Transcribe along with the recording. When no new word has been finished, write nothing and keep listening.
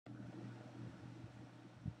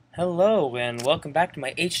Hello and welcome back to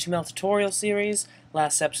my HTML tutorial series.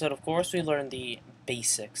 Last episode, of course, we learned the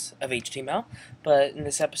basics of HTML, but in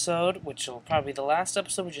this episode, which will probably be the last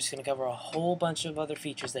episode, we're just going to cover a whole bunch of other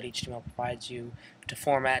features that HTML provides you to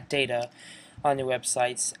format data on your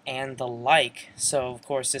websites and the like. So, of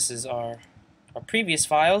course, this is our previous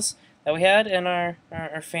files that we had and our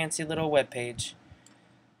fancy little web page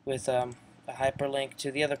with a hyperlink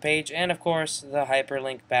to the other page, and of course the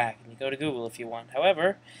hyperlink back. And you go to Google if you want.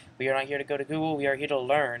 However, we are not here to go to Google, we are here to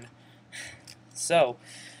learn. So,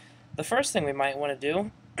 the first thing we might want to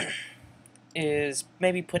do is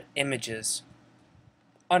maybe put images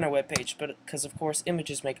on our web page, but because of course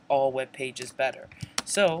images make all web pages better.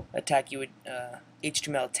 So, you would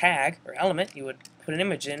HTML tag or element you would put an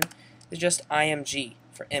image in is just img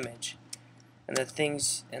for image. And the thing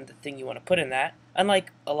you want to put in that,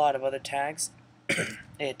 unlike a lot of other tags,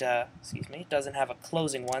 it doesn't have a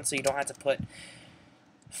closing one, so you don't have to put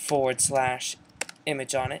 /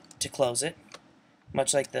 image on it to close it,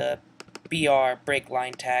 much like the BR break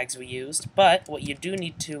line tags we used. But what you do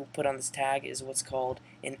need to put on this tag is what's called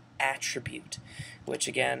an attribute, which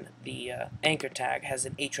again, the anchor tag has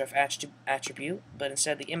an href attribute, but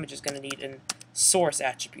instead the image is going to need a source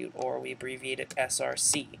attribute, or we abbreviate it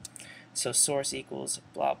SRC. So source equals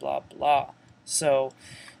blah blah blah. So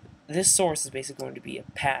this source is basically going to be a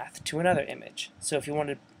path to another image. So if you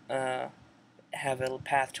want to have a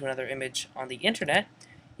path to another image on the internet,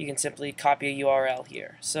 you can simply copy a URL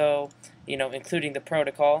here. So, including the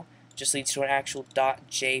protocol just leads to an actual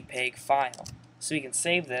 .jpeg file. So we can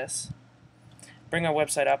save this, bring our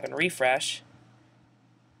website up and refresh,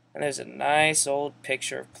 and there's a nice old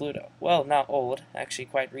picture of Pluto. Well, not old, actually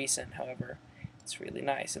quite recent, however. It's really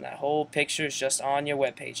nice, and that whole picture is just on your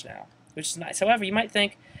web page now, which is nice. However, you might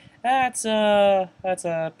think that's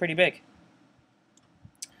pretty big.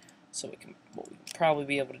 So what we can probably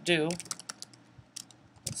be able to do,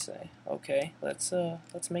 let's say, okay, let's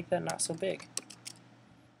make that not so big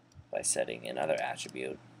by setting another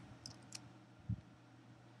attribute.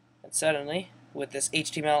 And suddenly, with this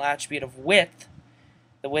HTML attribute of width,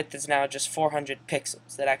 the width is now just 400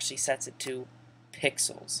 pixels. That actually sets it to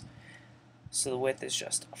pixels. So the width is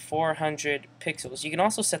just 400 pixels. You can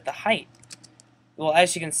also set the height. Well,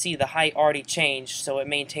 as you can see, the height already changed, so it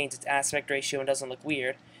maintains its aspect ratio and doesn't look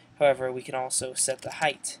weird. However, we can also set the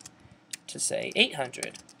height to, say,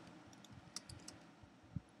 800.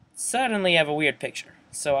 Suddenly you have a weird picture,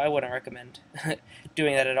 so I wouldn't recommend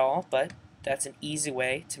doing that at all, but that's an easy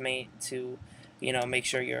way to make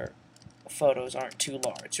sure your photos aren't too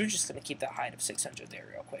large. We're just going to keep that height of 600 there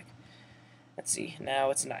real quick. Let's see, now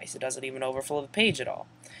it's nice. It doesn't even overflow the page at all.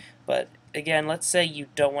 But again, let's say you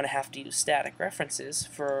don't want to have to use static references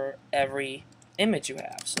for every image you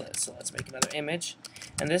have. So let's make another image.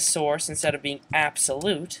 And this source, instead of being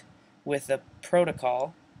absolute with the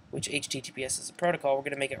protocol, which HTTPS is a protocol, we're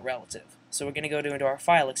going to make it relative. So we're going to go into our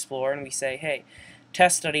file explorer and we say, hey,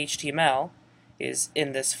 test.html is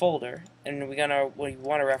in this folder, and we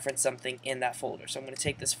want to reference something in that folder. So I'm going to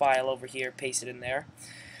take this file over here, paste it in there.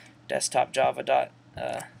 Desktop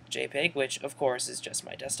java.jpg, which of course is just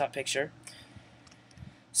my desktop picture.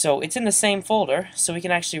 So it's in the same folder, so we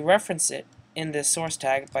can actually reference it in this source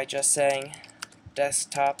tag by just saying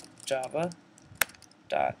desktop java.jpg.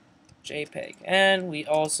 And we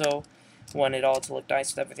also want it all to look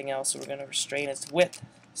nice with everything else, so we're going to restrain its width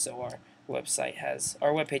so our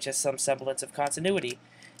web page has some semblance of continuity.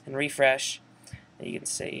 And refresh, and you can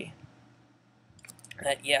see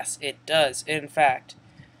that yes, it does in fact.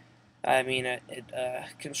 It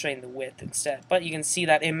constrained the width instead. But you can see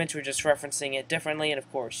that image, we're just referencing it differently, and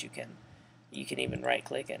of course you can even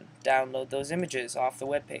right-click and download those images off the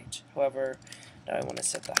web page. However, now I want to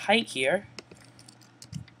set the height here.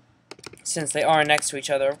 Since they are next to each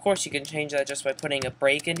other, of course you can change that just by putting a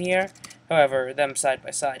break in here. However, them side by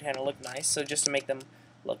side kind of look nice, so just to make them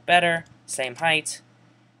look better, same height.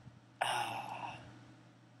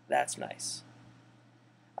 That's nice.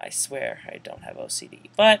 I swear I don't have OCD,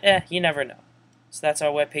 but you never know. So that's our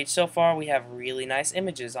webpage so far. We have really nice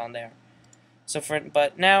images on there.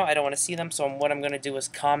 But now I don't want to see them, so what I'm going to do is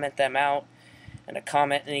comment them out. And a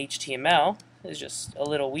comment in HTML is just a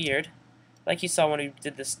little weird. Like you saw when we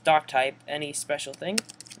did this doc type, any special thing,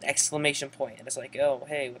 an exclamation point. And it's like, oh,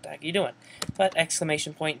 hey, what the heck are you doing? But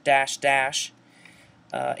exclamation point dash dash.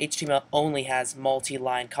 HTML only has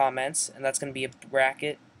multi-line comments, and that's going to be a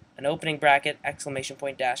bracket. An opening bracket, exclamation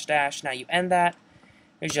point, dash, dash. Now you end that,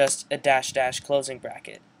 there's just a dash, dash, closing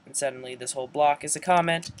bracket. And suddenly this whole block is a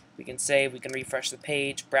comment. We can save, we can refresh the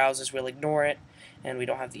page, browsers will ignore it, and we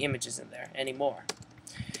don't have the images in there anymore.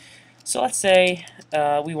 So let's say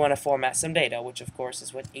we want to format some data, which of course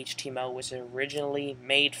is what HTML was originally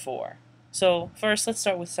made for. So first, let's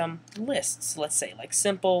start with some lists. Let's say like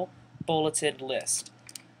simple bulleted list.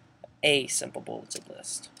 A simple bulleted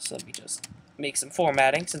list. So let me just make some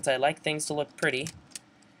formatting since I like things to look pretty.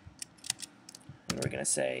 And we're going to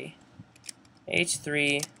say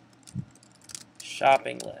H3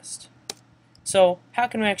 shopping list. So how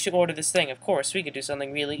can we actually order this thing? Of course, we could do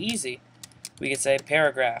something really easy. We could say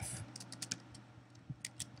paragraph.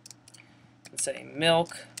 Let's say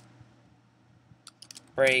milk,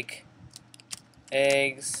 break,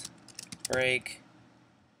 eggs, break,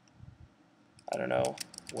 I don't know,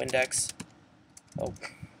 Windex. Oh,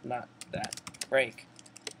 not that. Break.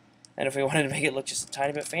 And if we wanted to make it look just a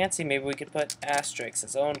tiny bit fancy, maybe we could put asterisks,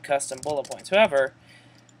 its own custom bullet points. However,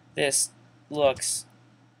 this looks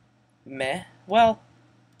meh. Well,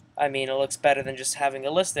 I mean, it looks better than just having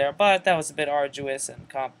a list there, but that was a bit arduous and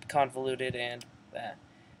convoluted and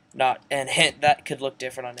that could look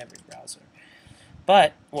different on every browser.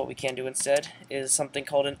 But what we can do instead is something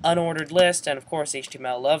called an unordered list, and of course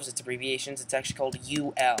HTML loves its abbreviations. It's actually called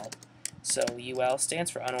UL. So UL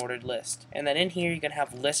stands for unordered list. And then in here you can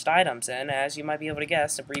have list items, and as you might be able to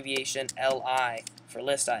guess, abbreviation LI for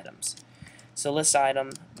list items. So list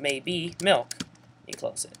item may be milk. You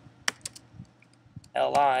close it.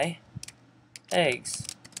 LI eggs.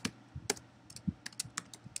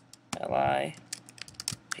 LI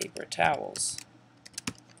paper towels.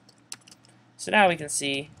 So now we can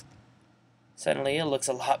see suddenly it looks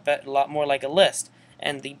a lot more like a list.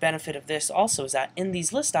 And the benefit of this also is that in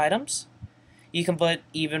these list items you can put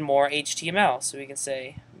even more HTML. So we can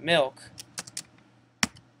say milk,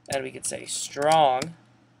 and we could say strong,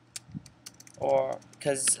 or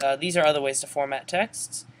because these are other ways to format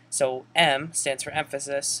texts. So M stands for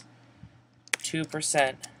emphasis,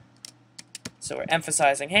 2%. So we're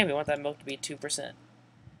emphasizing, hey, we want that milk to be 2%.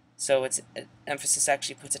 So its emphasis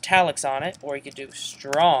actually puts italics on it, or you could do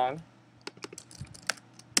strong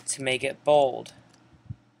to make it bold.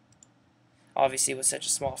 Obviously, with such a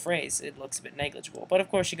small phrase, it looks a bit negligible. But of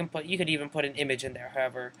course, you could even put an image in there.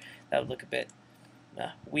 However, that would look a bit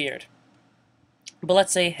weird. But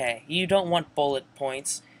let's say, hey, you don't want bullet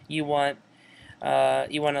points. You want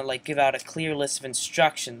to like give out a clear list of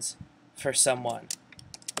instructions for someone.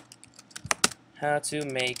 How to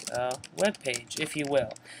make a web page, if you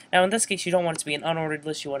will. Now, in this case, you don't want it to be an unordered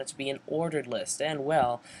list, you want it to be an ordered list. And,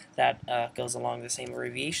 well, that goes along the same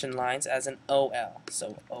abbreviation lines as an OL.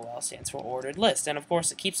 So, OL stands for ordered list. And, of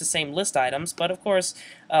course, it keeps the same list items, but, of course,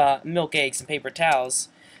 milk, eggs, and paper towels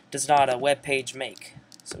does not a web page make.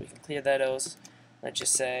 So, we can clear those. Let's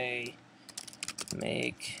just say,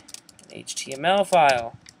 make an HTML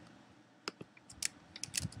file.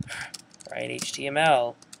 Write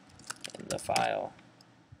HTML. The file.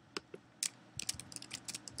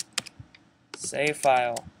 Save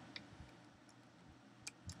file.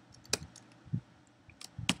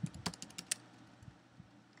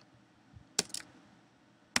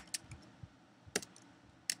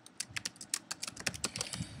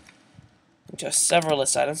 Just several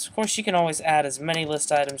list items. Of course, you can always add as many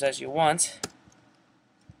list items as you want.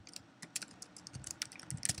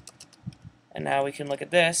 And now we can look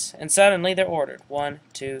at this, and suddenly they're ordered. 1,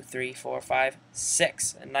 2, 3, 4, 5,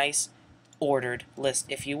 6. A nice ordered list,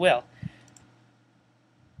 if you will.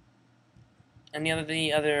 And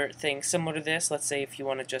the other thing similar to this, let's say if you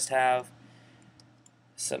want to just have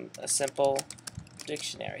a simple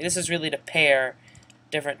dictionary. This is really to pair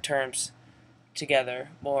different terms together,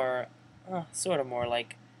 sort of more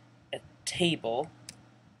like a table.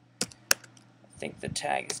 I think the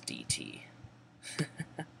tag is DT.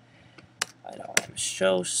 I know, I'm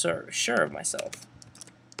so sure of myself.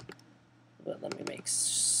 But let me make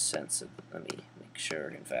sense of, let me make sure,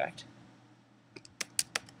 in fact.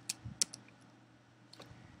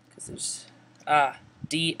 Because there's,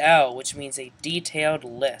 DL, which means a detailed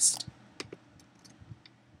list.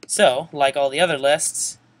 So, like all the other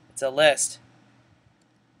lists, it's a list.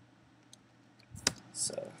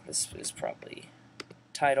 So, this is probably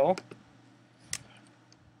title.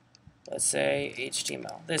 Let's say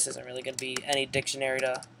HTML. This isn't really going to be any dictionary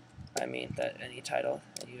to, any title.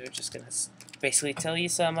 You're just going to basically tell you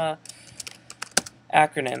some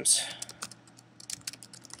acronyms.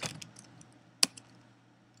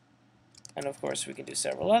 And of course we can do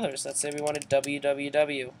several others. Let's say we wanted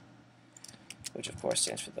www, which of course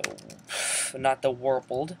stands for the, not the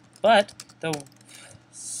warbled, but the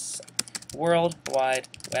World Wide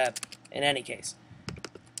Web, in any case.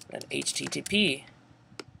 Then HTTP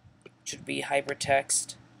should be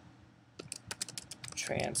Hypertext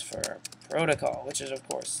Transfer Protocol, which is of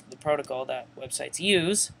course the protocol that websites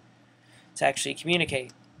use to actually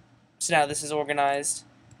communicate. So now this is organized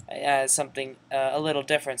as something a little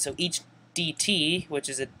different. So each DT, which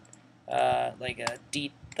is like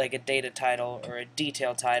a data title or a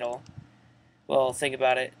detail title, well, think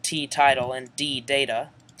about it, T title and D data.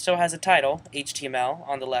 So it has a title, HTML,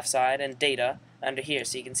 on the left side, and data under here.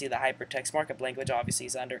 So you can see the hypertext markup language obviously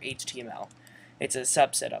is under HTML. It's a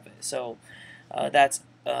subset of it. So that's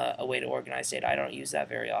a way to organize data. I don't use that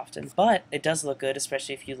very often, but it does look good,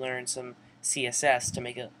 especially if you learn some CSS to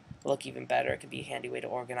make it look even better. It can be a handy way to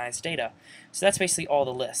organize data. So that's basically all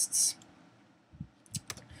the lists.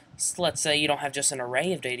 So let's say you don't have just an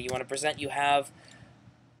array of data you want to present, you have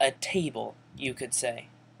a table, you could say.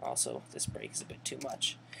 Also, this break is a bit too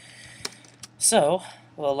much. So,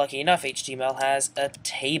 well, lucky enough, HTML has a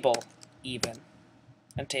table, even.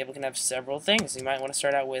 A table can have several things. You might want to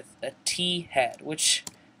start out with a T head, which,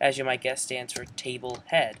 as you might guess, stands for table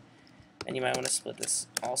head. And you might want to split this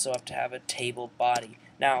also up to have a table body.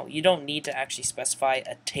 Now, you don't need to actually specify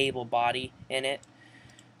a table body in it,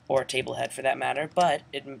 or a table head for that matter, but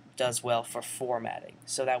it does well for formatting.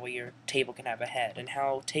 So that way your table can have a head. And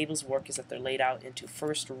how tables work is that they're laid out into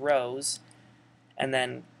first rows and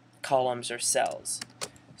then columns or cells.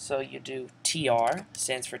 So you do TR,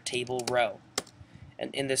 stands for table row.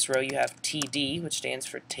 And in this row you have TD, which stands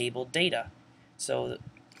for table data. So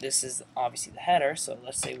this is obviously the header, so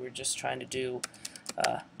let's say we're just trying to do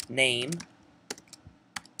name,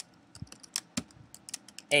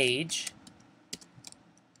 age,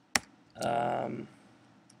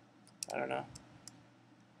 I don't know,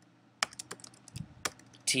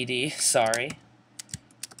 TD, sorry,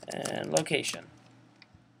 and location.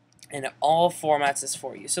 And it all formats this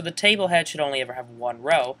for you. So the table head should only ever have one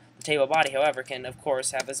row. The table body, however, can of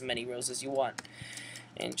course have as many rows as you want.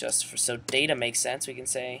 And just for so data makes sense, we can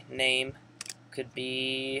say name could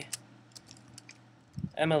be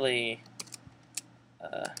Emily,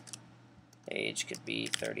 age could be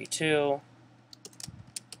 32,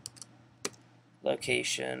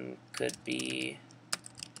 location could be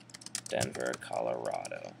Denver,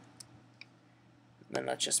 Colorado. And then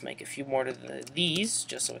let's just make a few more to these,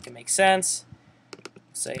 just so it can make sense.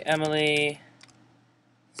 Say Emily,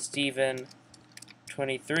 Stephen,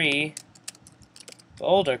 23,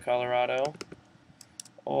 Boulder, Colorado,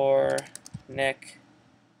 or Nick,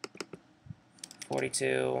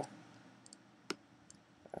 42,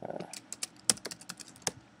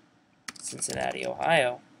 Cincinnati,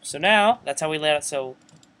 Ohio. So now, that's how we lay out. So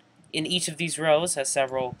in each of these rows has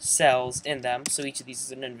several cells in them, so each of these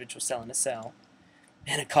is an individual cell in a cell.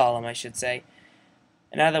 In a column, I should say.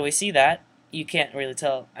 And now that we see that, you can't really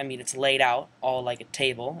tell. I mean, it's laid out all like a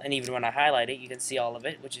table, and even when I highlight it, you can see all of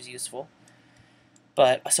it, which is useful.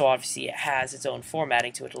 But so obviously, it has its own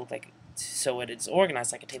formatting to it to look like, so it is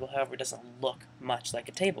organized like a table. However, it doesn't look much like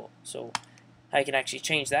a table. So how you can actually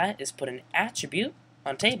change that is put an attribute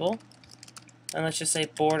on table, and let's just say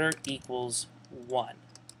border equals 1.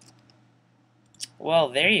 Well,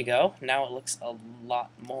 there you go. Now it looks a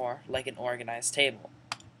lot more like an organized table.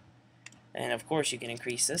 And of course you can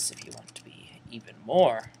increase this if you want to be even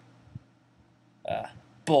more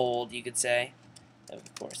bold, you could say.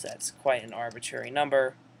 Of course, that's quite an arbitrary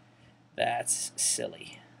number. That's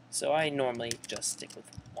silly. So I normally just stick with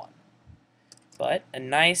 1. But a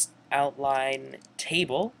nice outline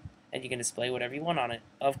table, and you can display whatever you want on it,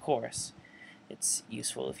 of course. It's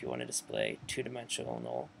useful if you want to display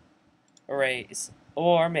two-dimensional arrays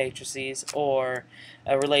or matrices or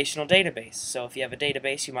a relational database. So if you have a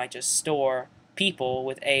database, you might just store people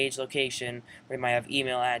with age, location, where you might have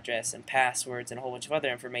email address and passwords and a whole bunch of other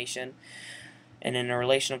information. And in a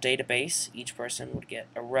relational database, each person would get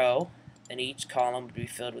a row, and each column would be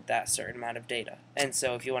filled with that certain amount of data. And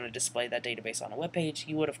so if you want to display that database on a web page,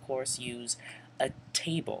 you would of course use a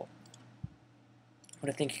table. What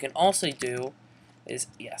I think you can also do is,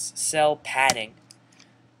 yes, cell padding.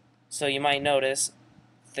 So you might notice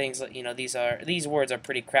things like, these words are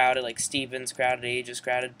pretty crowded, like Stevens crowded, age is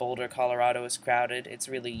crowded, Boulder, Colorado is crowded. It's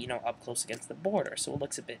really, up close against the border, so it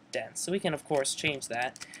looks a bit dense. So we can of course change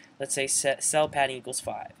that. Let's say cell padding equals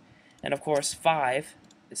 5. And of course 5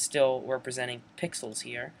 is still representing pixels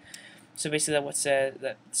here. So basically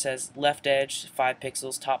that says left edge 5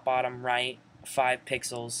 pixels, top bottom right 5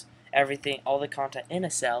 pixels. Everything, all the content in a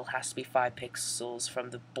cell has to be 5 pixels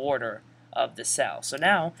from the border of the cell. So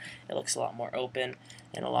now it looks a lot more open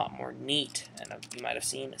and a lot more neat. And you might have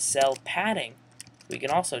seen cell padding. We can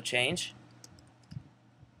also change.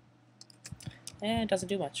 And it doesn't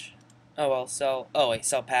do much. Oh well, cell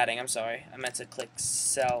padding, I'm sorry. I meant to click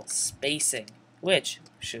cell spacing, which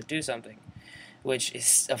should do something. Which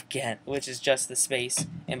is just the space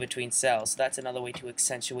in between cells. So that's another way to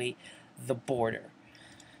accentuate the border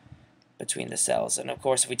between the cells. And of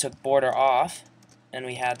course, if we took border off and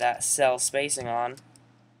we had that cell spacing on,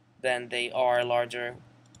 then they are larger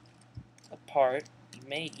apart. You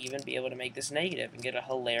may even be able to make this negative and get a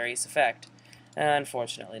hilarious effect.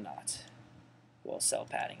 Unfortunately not. Well, cell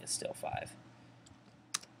padding is still 5.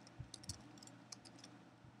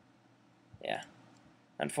 Yeah.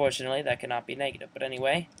 Unfortunately, that cannot be negative. But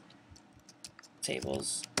anyway,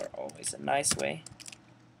 tables are always a nice way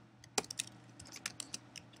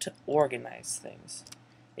to organize things,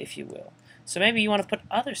 if you will. So maybe you want to put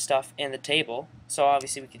other stuff in the table. So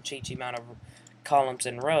obviously we can change the amount of columns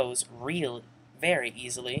and rows very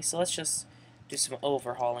easily. So let's just do some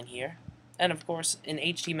overhauling here. And of course, in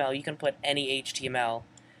HTML, you can put any HTML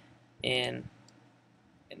in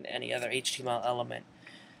any other HTML element.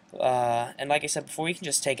 And like I said before, you can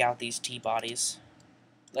just take out these T-bodies.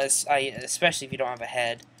 Especially if you don't have a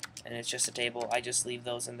head and it's just a table, I just leave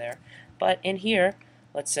those in there. But in here,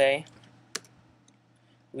 let's say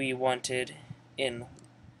we wanted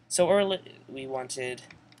we wanted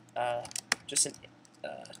just a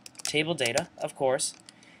table data, of course,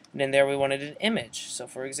 and in there we wanted an image. So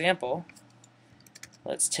for example,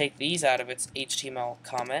 let's take these out of its HTML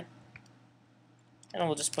comment, and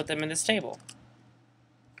we'll just put them in this table.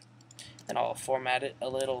 And I'll format it a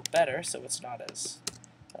little better so it's not as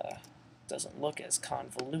doesn't look as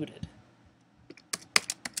convoluted.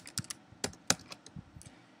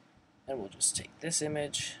 And we'll just take this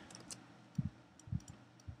image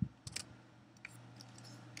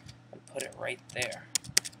and put it right there.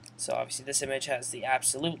 So obviously this image has the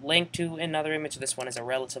absolute link to another image. This one is a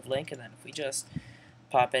relative link. And then if we just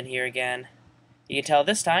pop in here again, you can tell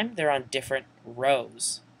this time they're on different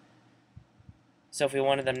rows. So if we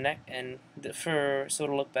wanted them so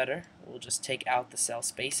it'll look better, we'll just take out the cell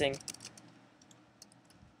spacing.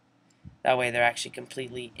 That way they're actually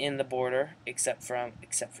completely in the border, except for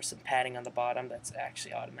some padding on the bottom that's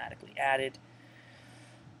actually automatically added.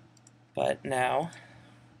 But now,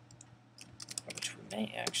 which we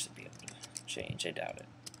may actually be able to change, I doubt it,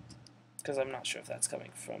 because I'm not sure if that's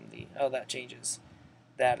coming from the, that changes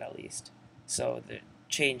that at least. So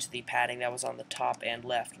change the padding that was on the top and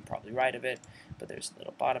left and probably right of it, but there's a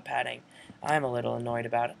little bottom padding. I'm a little annoyed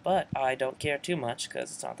about it, but I don't care too much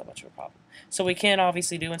because it's not that much of a problem. So we can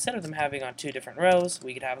obviously do, instead of them having on 2 different rows,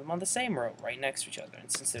 we could have them on the same row right next to each other.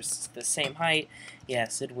 And since they're the same height,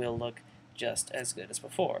 yes, it will look just as good as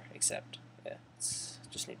before, except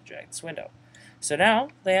just need to drag this window. So now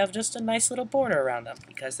they have just a nice little border around them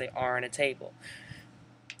because they are in a table.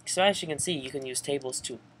 So as you can see, you can use tables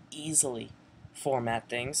to easily format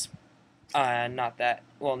things. Not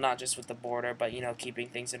just with the border, but keeping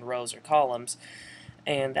things in rows or columns,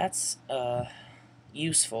 and that's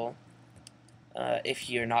useful if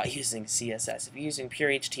you're not using CSS. If you're using pure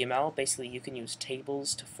HTML, basically you can use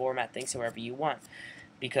tables to format things however you want,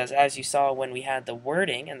 because as you saw when we had the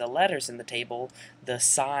wording and the letters in the table, the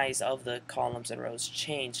size of the columns and rows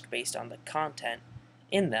changed based on the content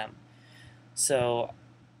in them. So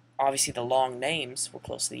obviously the long names were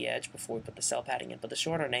close to the edge before we put the cell padding in, but the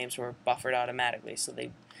shorter names were buffered automatically, so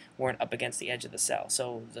they weren't up against the edge of the cell.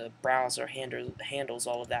 So the browser handles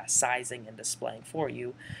all of that sizing and displaying for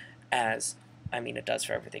you, as, it does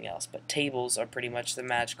for everything else. But tables are pretty much the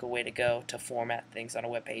magical way to go to format things on a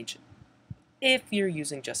web page if you're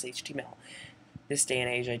using just HTML. This day and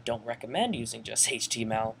age, I don't recommend using just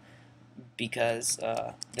HTML, because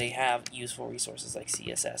they have useful resources like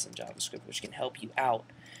CSS and JavaScript, which can help you out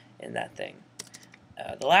in that thing.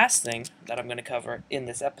 The last thing that I'm going to cover in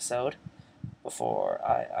this episode, before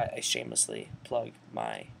I shamelessly plug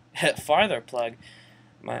my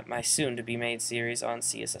my soon-to-be-made series on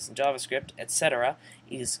CSS and JavaScript, etc.,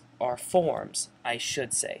 are forms, I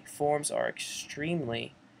should say. Forms are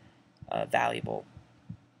extremely valuable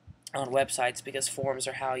on websites, because forms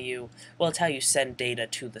are how it's how you send data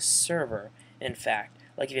to the server, in fact.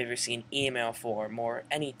 Like if you've ever seen email form or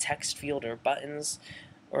any text field or buttons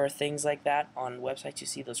or things like that on websites, you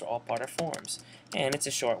see those are all part of forms. And it's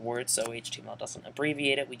a short word, so HTML doesn't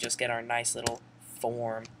abbreviate it. We just get our nice little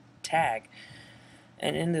form tag.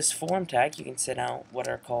 And in this form tag, you can set out what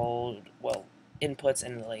are called, inputs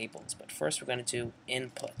and labels. But first we're going to do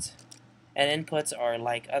inputs. And inputs are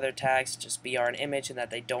like other tags, just BR and image, and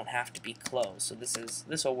that they don't have to be closed. So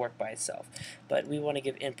this will work by itself. But we want to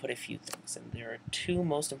give input a few things, and there are 2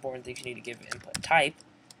 most important things you need to give input: type,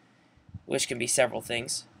 which can be several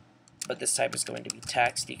things, but this type is going to be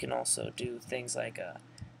text. You can also do things like a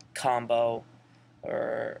combo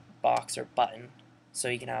or box or button, So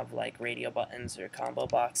you can have like radio buttons or combo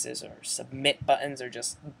boxes or submit buttons or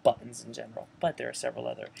just buttons in general. But there are several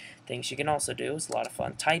other things you can also do. It's a lot of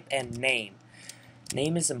fun. Type and name.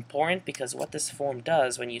 Name is important because what this form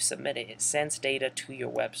does when you submit it, it sends data to your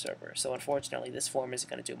web server. So unfortunately, this form isn't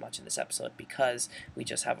going to do much in this episode because we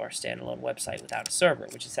just have our standalone website without a server,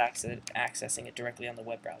 which is accessing it directly on the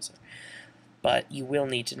web browser. But you will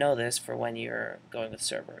need to know this for when you're going with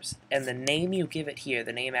servers. And the name you give it here,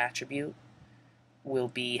 the name attribute, will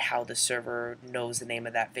be how the server knows the name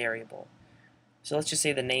of that variable. So let's just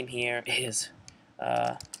say the name here is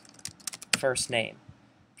first name,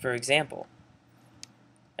 for example.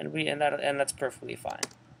 And that's perfectly fine.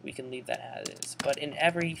 We can leave that as is. But in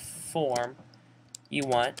every form you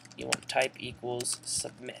want type equals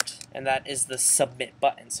submit. And that is the submit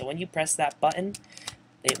button. So when you press that button,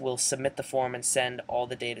 it will submit the form and send all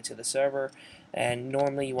the data to the server. And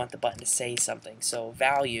normally you want the button to say something. So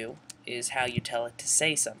value is how you tell it to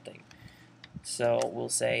say something. So we'll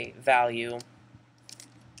say value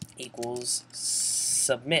equals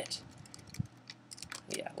submit.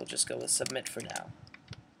 Yeah, we'll just go with submit for now,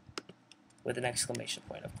 with an exclamation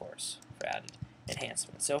point, of course, for added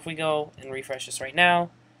enhancement. So if we go and refresh this right now,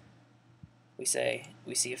 we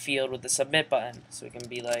see a field with the submit button. So we can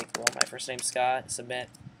be like, well, my first name's Scott, submit.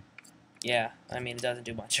 Yeah, I mean, it doesn't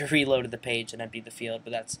do much. I reloaded the page and emptied the field,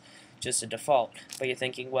 but that's just a default. But you're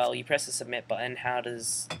thinking, well, you press the submit button, how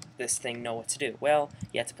does this thing know what to do? Well,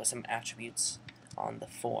 you have to put some attributes on the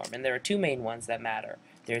form. And there are two main ones that matter.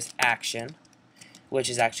 There's action, which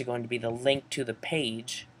is actually going to be the link to the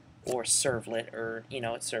page, or servlet, or,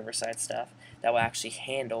 it's server-side stuff, that will actually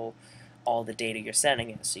handle all the data you're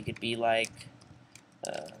sending it. So you could be like,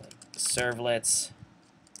 servlets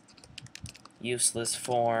useless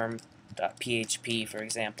form.php, for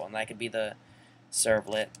example, and that could be the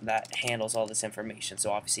servlet that handles all this information.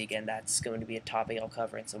 So obviously, again, that's going to be a topic I'll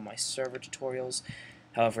cover in some of my server tutorials.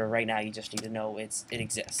 However, right now you just need to know it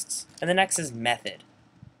exists. And the next is method.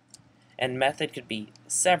 And method could be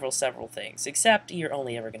several things, except you're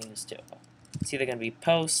only ever going to use two. It's either going to be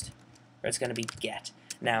post or it's going to be get.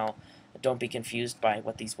 Now, don't be confused by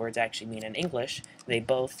what these words actually mean in English. They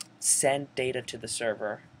both send data to the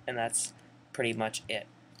server, and that's pretty much it.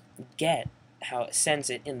 Get, how it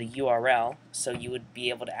sends it in the URL, so you would be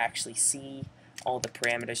able to actually see all the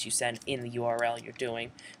parameters you send in the URL you're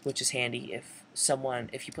doing, which is handy if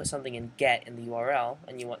you put something in get in the URL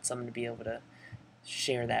and you want someone to be able to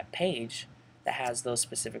share that page that has those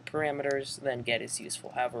specific parameters, then get is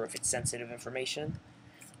useful. However, if it's sensitive information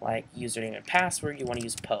like username and password, you want to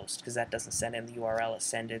use post, because that doesn't send in the URL, it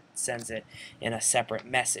sends it in a separate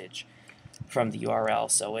message from the URL,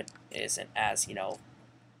 so it isn't as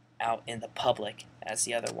out in the public as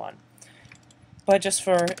the other one. But just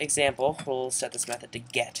for example, we'll set this method to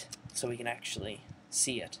get so we can actually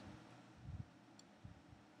see it.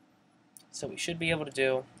 So what we should be able to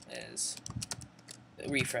do is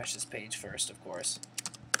refresh this page first, of course.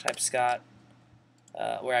 Type Scott.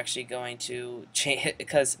 We're actually going to change it,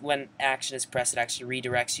 because when action is pressed, it actually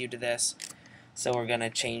redirects you to this. So we're going to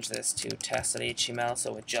change this to test.html,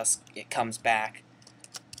 so it comes back.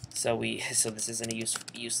 So this isn't a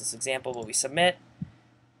useless example, but we submit.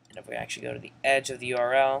 And if we actually go to the edge of the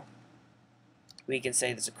URL, we can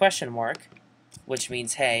say there's a question mark, which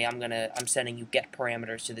means, hey, I'm sending you get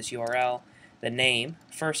parameters to this URL. The name,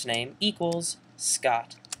 first name, equals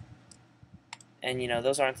Scott. And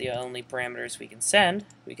those aren't the only parameters we can send.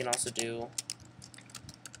 We can also do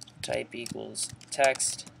type equals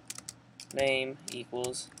text, name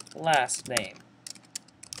equals last name.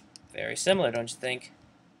 Very similar, don't you think?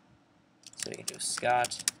 So we can do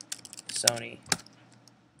Scott, Sony.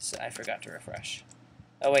 So I forgot to refresh.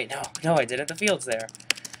 Oh wait, no, I didn't. The field's there.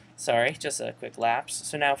 Sorry, just a quick lapse.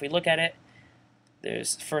 So now if we look at it,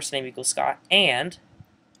 there's first name equals Scott, and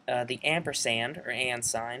the ampersand, or and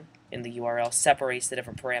sign, in the URL separates the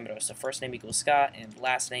different parameters. So first name equals Scott, and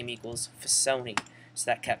last name equals Sony. So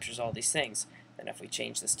that captures all these things. And if we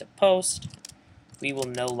change this to post, we will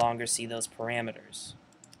no longer see those parameters.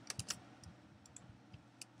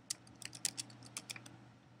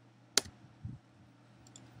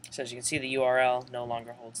 So as you can see, the URL no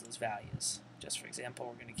longer holds those values. Just for example,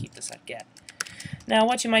 we're going to keep this at get. Now,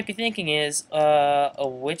 what you might be thinking is,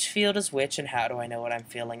 which field is which, and how do I know what I'm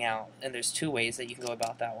filling out? And there's two ways that you can go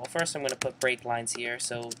about that. Well, first I'm going to put break lines here,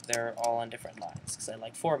 so they're all on different lines, because I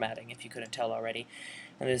like formatting, if you couldn't tell already.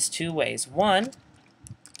 And there's two ways. One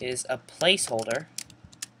is a placeholder.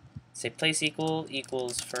 Say place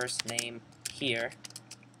equals first name here.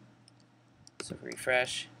 So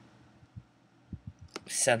refresh.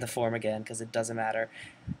 send the form again because it doesn't matter.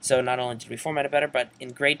 So not only did we format it better, but in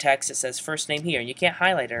gray text it says first name here. And you can't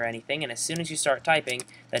highlight it or anything, and as soon as you start typing,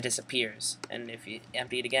 that disappears. And if you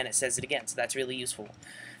empty it again, it says it again. So that's really useful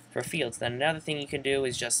for fields. Then another thing you can do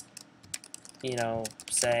is just, you know,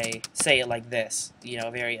 say it like this, you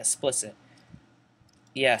know, very explicit.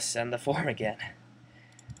 Yes, send the form again.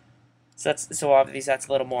 So obviously that's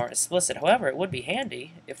a little more explicit. However, it would be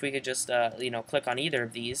handy if we could just you know, click on either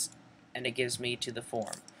of these, and it gives me to the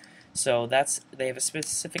form. So they have a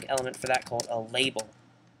specific element for that called a label.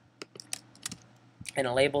 And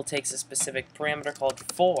a label takes a specific parameter called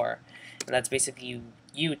for, and that's basically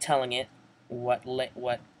you telling it what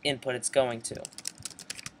input it's going to.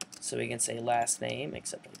 So we can say last name,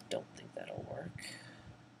 except I don't think that'll work.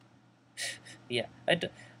 Yeah, I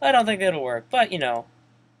don't think it'll work, but you know,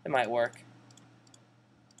 it might work.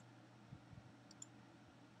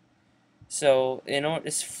 So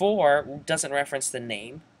this for doesn't reference the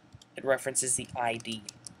name, it references the ID.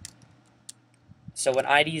 So when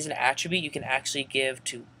ID is an attribute, you can actually give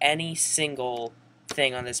to any single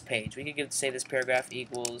thing on this page. We could say this paragraph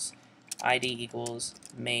equals ID equals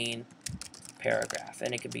main paragraph,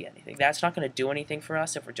 and it could be anything. That's not going to do anything for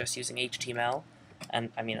us if we're just using HTML,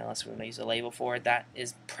 and I mean, unless we want to use a label for it. That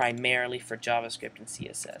is primarily for JavaScript and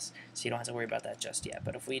CSS, so you don't have to worry about that just yet.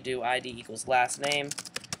 But if we do ID equals last name,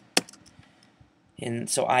 and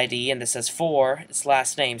so ID, and this says for, it's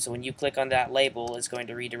last name, so when you click on that label, it's going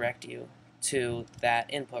to redirect you to that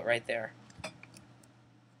input right there.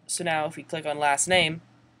 So now if we click on last name,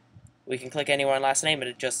 we can click anywhere on last name, and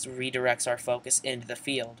it just redirects our focus into the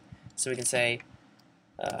field. So we can say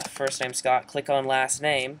first name Scott, click on last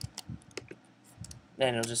name,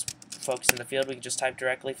 then it'll just focus in the field. We can just type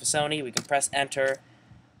directly for Sony, we can press enter,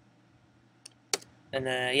 and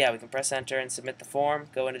yeah, we can press enter and submit the form,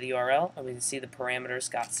 go into the URL, and we can see the parameters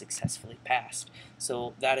got successfully passed.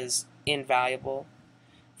 So that is invaluable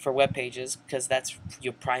for web pages because that's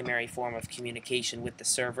your primary form of communication with the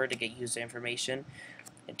server to get user information,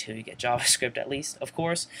 until you get JavaScript at least, of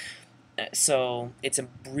course. So it's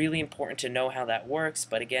really important to know how that works,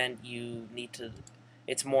 but again,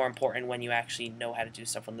 it's more important when you actually know how to do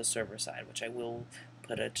stuff on the server side, which I will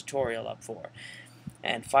put a tutorial up for.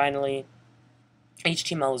 And finally,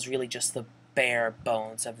 HTML is really just the bare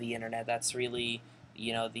bones of the internet. That's really,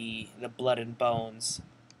 you know, the blood and bones,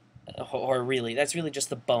 or really, that's really just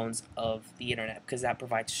the bones of the internet, because that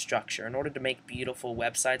provides structure. In order to make beautiful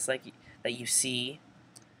websites that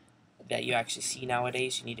you actually see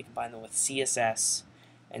nowadays, you need to combine them with CSS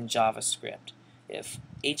and JavaScript. If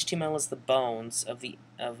HTML is the bones of a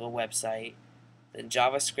website, then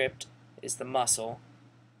JavaScript is the muscle,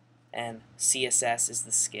 and CSS is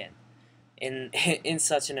the skin. In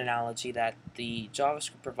such an analogy that the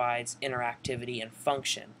JavaScript provides interactivity and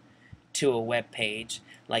function to a web page,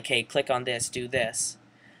 like, hey, click on this, do this,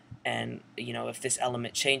 and you know, if this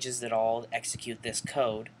element changes at all, execute this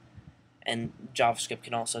code. And JavaScript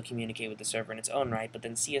can also communicate with the server in its own right, but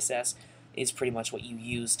then CSS is pretty much what you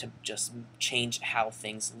use to just change how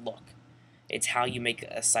things look. It's how you make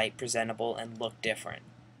a site presentable and look different.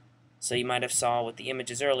 So you might have saw with the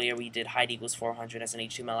images earlier, we did height equals 400 as an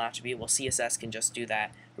HTML attribute. Well, CSS can just do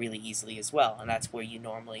that really easily as well, and that's where you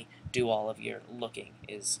normally do all of your looking,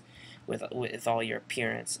 is with all your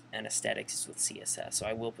appearance and aesthetics with CSS. So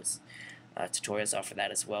I will put tutorials out for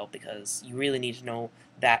that as well, because you really need to know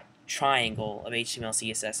that triangle of HTML,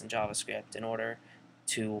 CSS, and JavaScript in order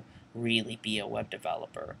to really be a web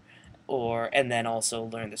developer, and then also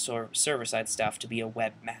learn the server-side stuff to be a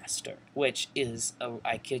webmaster, which is,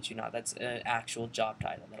 I kid you not, that's an actual job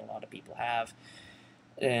title that a lot of people have,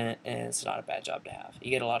 and it's not a bad job to have. You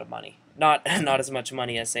get a lot of money. Not as much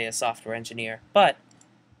money as, say, a software engineer, but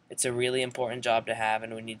it's a really important job to have,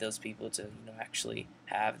 and we need those people to, you know, actually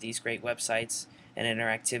have these great websites and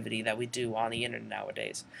interactivity that we do on the internet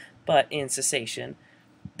nowadays. But in cessation,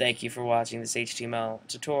 thank you for watching this HTML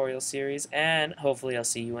tutorial series, and hopefully I'll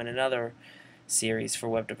see you in another series for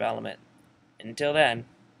web development. Until then,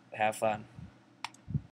 have fun.